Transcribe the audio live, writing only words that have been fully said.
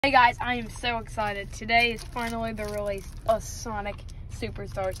Hey guys, I am so excited. Today is finally the release of Sonic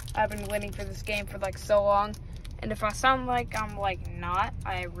Superstars. I've been waiting for this game for like so long, and if I sound like I'm like not,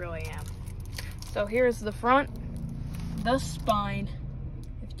 I really am. So here's the front, the spine,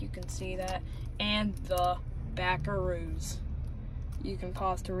 if you can see that, and the backaroos. You can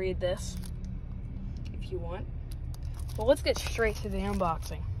pause to read this if you want. Well, let's get straight to the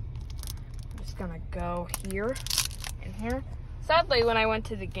unboxing. I'm just gonna go here and here. Sadly, when I went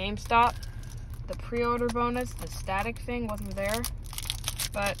to the GameStop, the pre-order bonus, the static thing, wasn't there.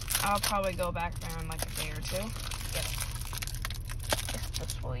 But I'll probably go back there in like a day or two. If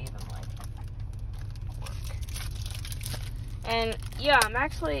this will even like work. And yeah, I'm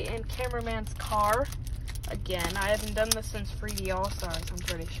actually in Cameraman's car again. I haven't done this since 3D All-Stars, I'm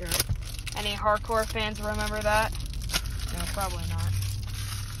pretty sure. Any hardcore fans remember that? No, probably not.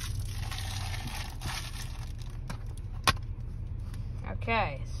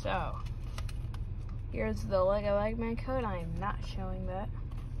 Okay, so here's the Lego Eggman code. I am not showing that.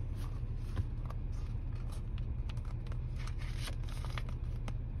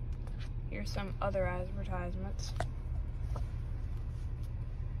 Here's some other advertisements.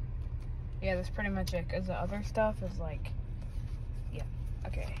 Yeah, that's pretty much it, because the other stuff is like, yeah.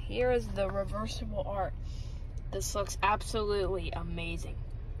 Okay, here is the reversible art. This looks absolutely amazing.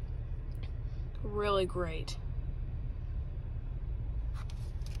 Really great.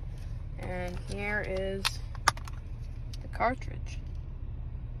 And here is the cartridge.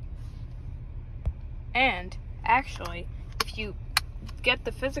 And actually, if you get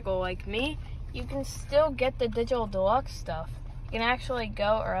the physical like me, you can still get the digital deluxe stuff. You can actually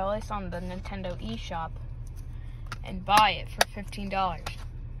go, or at least on the Nintendo eShop, and buy it for $15.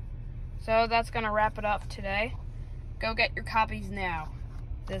 So that's gonna wrap it up today. Go get your copies now.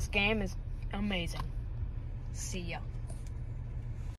 This game is amazing. See ya.